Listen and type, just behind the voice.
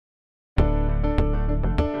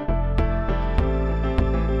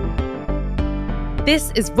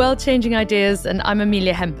This is World Changing Ideas, and I'm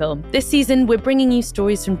Amelia Hemphill. This season, we're bringing you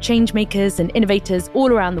stories from changemakers and innovators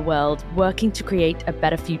all around the world working to create a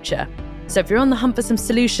better future. So if you're on the hunt for some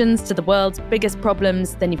solutions to the world's biggest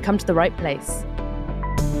problems, then you've come to the right place.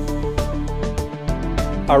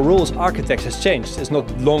 Our role as architects has changed. It's not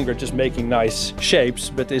longer just making nice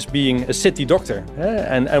shapes, but it's being a city doctor.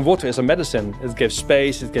 And water is a medicine. It gives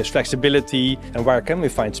space, it gives flexibility. And where can we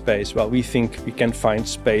find space? Well, we think we can find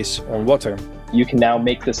space on water. You can now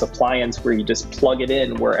make this appliance where you just plug it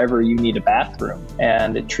in wherever you need a bathroom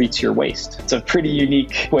and it treats your waste. It's a pretty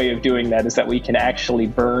unique way of doing that, is that we can actually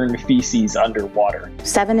burn feces underwater.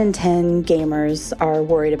 7 in 10 gamers are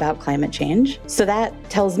worried about climate change. So that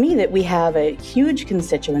tells me that we have a huge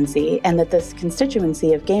constituency and that this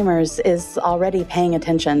constituency of gamers is already paying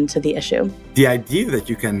attention to the issue. The idea that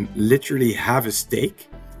you can literally have a steak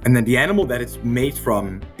and then the animal that it's made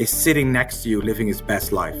from is sitting next to you living its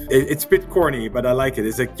best life. It's a bit corny, but I like it.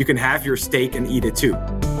 It's like you can have your steak and eat it too.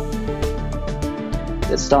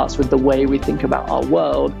 It starts with the way we think about our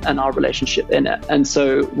world and our relationship in it. And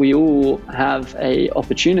so we all have an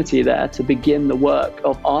opportunity there to begin the work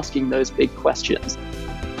of asking those big questions.